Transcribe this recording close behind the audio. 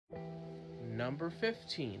Number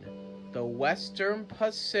 15, the Western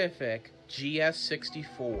Pacific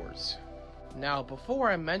GS64s. Now,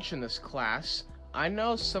 before I mention this class, I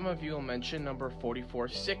know some of you will mention number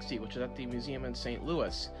 4460, which is at the museum in St.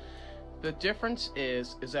 Louis. The difference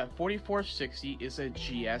is that 4460 is a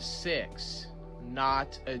GS6,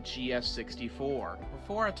 not a GS64.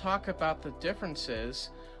 Before I talk about the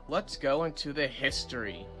differences, let's go into the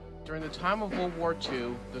history. During the time of World War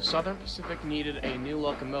II, the Southern Pacific needed a new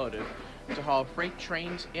locomotive to haul freight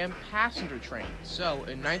trains and passenger trains. So,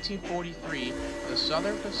 in 1943, the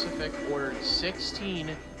Southern Pacific ordered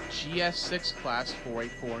 16 GS6 class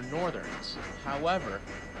 484 Northerns. However,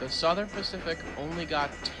 the Southern Pacific only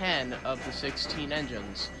got 10 of the 16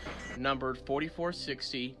 engines, numbered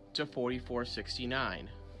 4460 to 4469.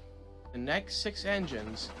 The next 6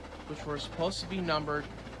 engines, which were supposed to be numbered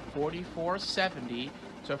 4470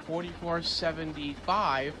 to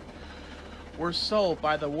 4475, were sold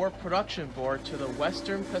by the War Production Board to the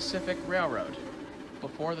Western Pacific Railroad.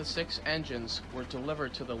 Before the 6 engines were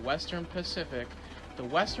delivered to the Western Pacific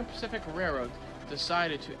Railroad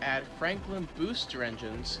decided to add Franklin booster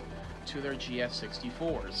engines to their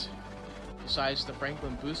GS64s. Besides the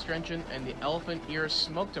Franklin booster engine and the elephant ear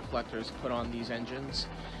smoke deflectors put on these engines,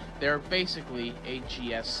 they're basically a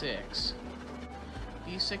GS6.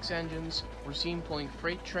 These 6 engines were seen pulling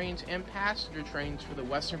freight trains and passenger trains for the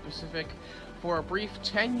Western Pacific for a brief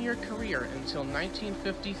 10-year career until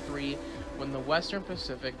 1953, when the Western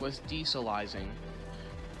Pacific was dieselizing.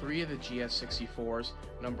 3 of the GS64s,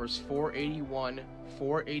 numbers 481,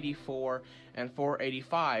 484, and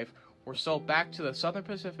 485, were sold back to the Southern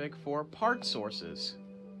Pacific for part sources,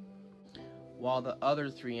 while the other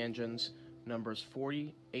 3 engines, numbers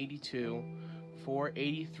 482,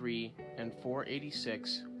 483, and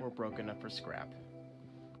 486, were broken up for scrap.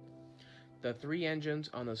 The 3 engines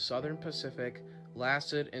on the Southern Pacific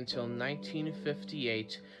lasted until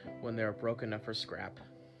 1958, when they were broken up for scrap.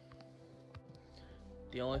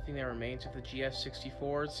 The only thing that remains of the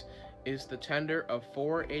GS64s is the tender of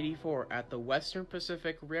 484 at the Western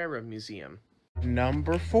Pacific Railroad Museum.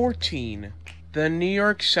 Number 14, the New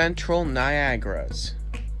York Central Niagaras.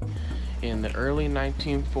 In the early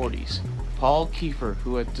 1940s, Paul Kiefer,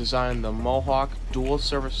 who had designed the Mohawk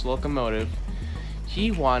dual-service locomotive, he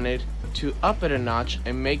wanted to up it a notch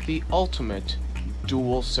and make the ultimate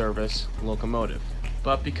dual-service locomotive.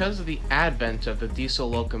 But because of the advent of the diesel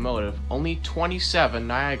locomotive, only 27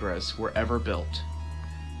 Niagaras were ever built.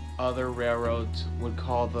 Other railroads would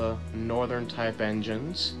call the Northern type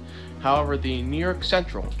engines. However, the New York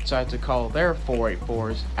Central decided to call their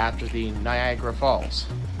 484s after the Niagara Falls.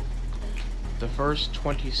 The first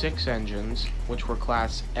 26 engines, which were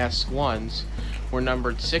class S1s, were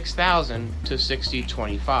numbered 6000 to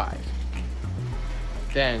 6025.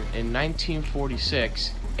 Then, in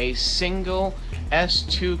 1946, a single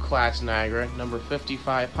S2 class Niagara, number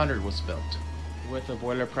 5500, was built. With a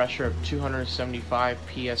boiler pressure of 275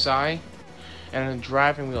 psi and a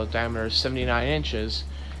driving wheel diameter of 79 inches,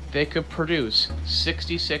 they could produce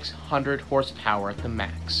 6600 horsepower at the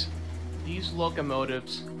max. These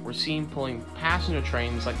locomotives were seen pulling passenger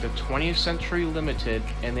trains like the 20th Century Limited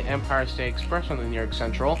and the Empire State Express on the New York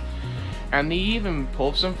Central, and they even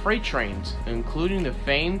pulled some freight trains, including the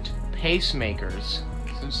famed pacemakers.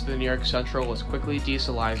 Since the New York Central was quickly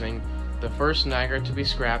dieselizing, the first Niagara to be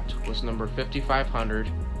scrapped was number 5500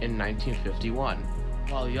 in 1951,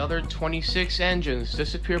 while the other 26 engines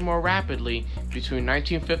disappeared more rapidly between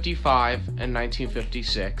 1955 and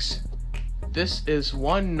 1956. This is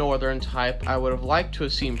one Northern type I would have liked to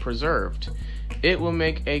have seen preserved. It will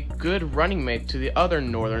make a good running mate to the other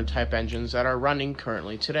Northern type engines that are running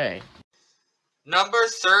currently today. Number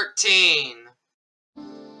 13.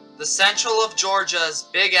 The Central of Georgia's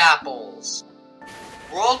Big Apples.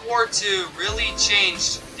 World War II really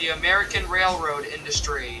changed the American railroad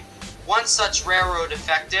industry. One such railroad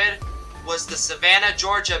affected was the Savannah,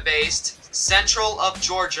 Georgia-based Central of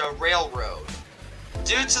Georgia Railroad.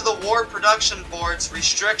 Due to the War Production Board's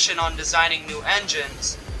restriction on designing new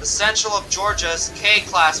engines, the Central of Georgia's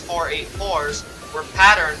K-Class 484s were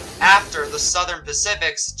patterned after the Southern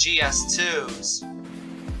Pacific's GS2s.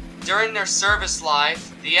 During their service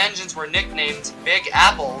life, the engines were nicknamed Big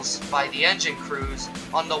Apples by the engine crews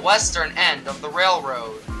on the western end of the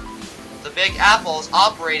railroad. The Big Apples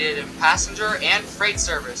operated in passenger and freight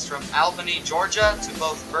service from Albany, Georgia to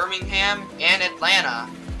both Birmingham and Atlanta.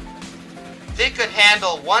 They could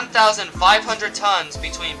handle 1,500 tons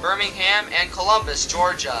between Birmingham and Columbus,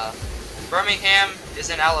 Georgia. Birmingham is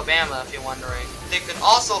in Alabama, if you're wondering. They could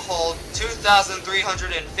also hold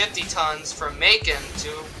 2,350 tons from Macon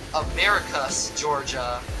to Americus,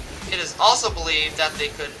 Georgia. It is also believed that they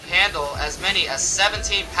could handle as many as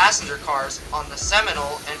 17 passenger cars on the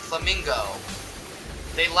Seminole and Flamingo.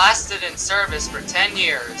 They lasted in service for 10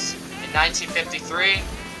 years. In 1953,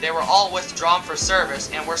 they were all withdrawn for service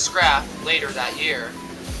and were scrapped later that year.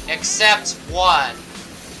 Except one.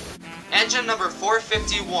 Engine number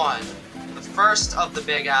 451, the first of the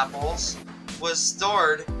Big Apples, was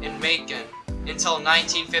stored in Macon until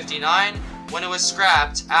 1959, when it was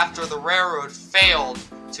scrapped after the railroad failed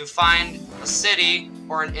to find a city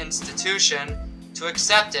or an institution to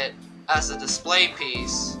accept it as a display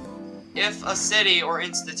piece. If a city or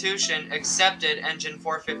institution accepted Engine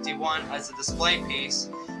 451 as a display piece,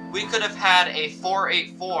 we could have had a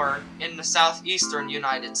 484 in the southeastern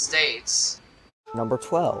United States. Number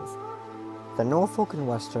 12. The Norfolk and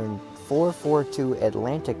Western 442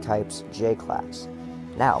 Atlantic Types J-Class.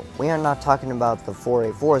 Now, we are not talking about the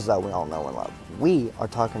 484s that we all know and love. We are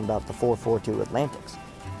talking about the 442 Atlantics.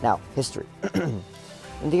 Now, history.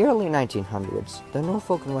 In the early 1900s, the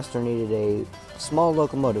Norfolk and Western needed a small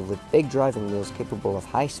locomotive with big driving wheels capable of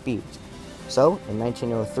high speeds. So, in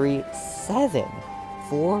 1903, 7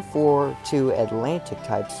 442 Atlantic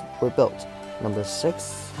types were built, number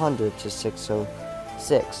 600 to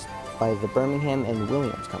 606, by the Birmingham and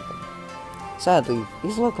Williams Company. Sadly,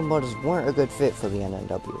 these locomotives weren't a good fit for the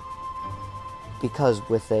NNW, because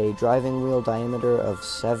with a driving wheel diameter of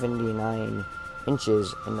 79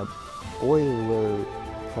 inches and a boiler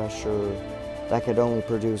pressure that could only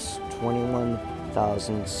produce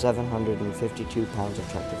 21,752 pounds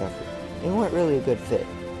of tractive effort, they weren't really a good fit.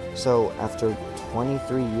 So after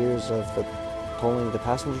 23 years of pulling the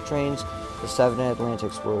passenger trains, the 7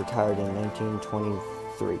 Atlantics were retired in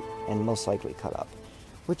 1923 and most likely cut up.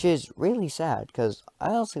 Which is really sad, because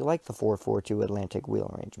I also like the 442 Atlantic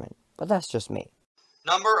wheel arrangement, but that's just me.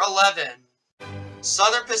 Number 11.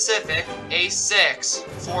 Southern Pacific A6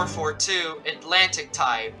 442 Atlantic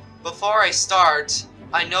type. Before I start,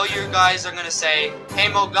 I know you guys are going to say, "Hey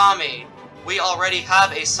Mogami, we already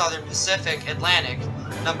have a Southern Pacific Atlantic,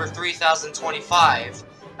 number 3025,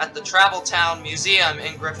 at the Traveltown Museum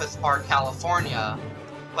in Griffith Park, California."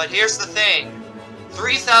 But here's the thing.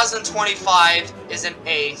 3025 is an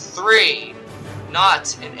A3,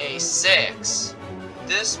 not an A6.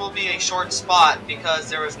 This will be a short spot because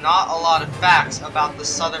there is not a lot of facts about the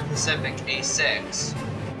Southern Pacific A6.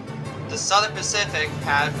 The Southern Pacific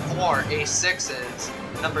had 4 A6s,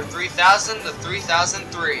 number 3000 to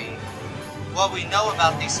 3003. What we know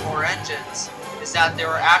about these 4 engines is that they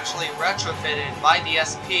were actually retrofitted by the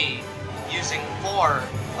SP using 4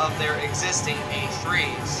 of their existing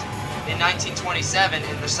A3s. In 1927,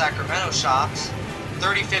 in the Sacramento shops,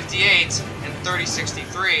 3058 and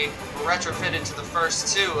 3063 were retrofitted to the first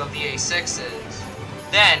 2 of the A6s.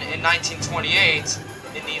 Then, in 1928,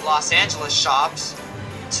 in the Los Angeles shops,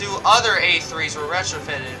 2 other A3s were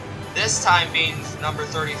retrofitted, this time being number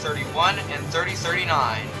 3031 and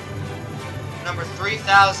 3039. Number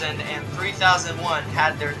 3000 and 3001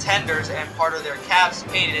 had their tenders and part of their cabs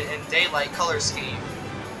painted in daylight color scheme,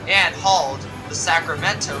 and hauled the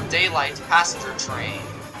Sacramento Daylight passenger train.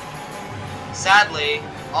 Sadly,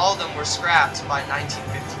 all of them were scrapped by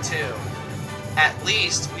 1952. At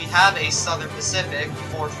least we have a Southern Pacific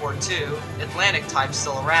 442 Atlantic type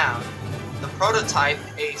still around. The prototype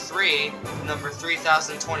A3, number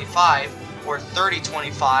 3025 or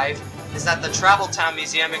 3025, is at the Traveltown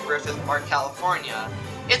Museum in Griffith Park, California.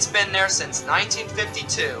 It's been there since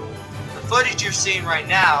 1952. The footage you're seeing right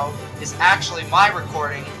now is actually my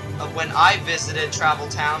recording of when I visited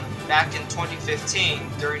Traveltown back in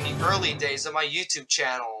 2015 during the early days of my YouTube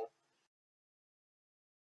channel.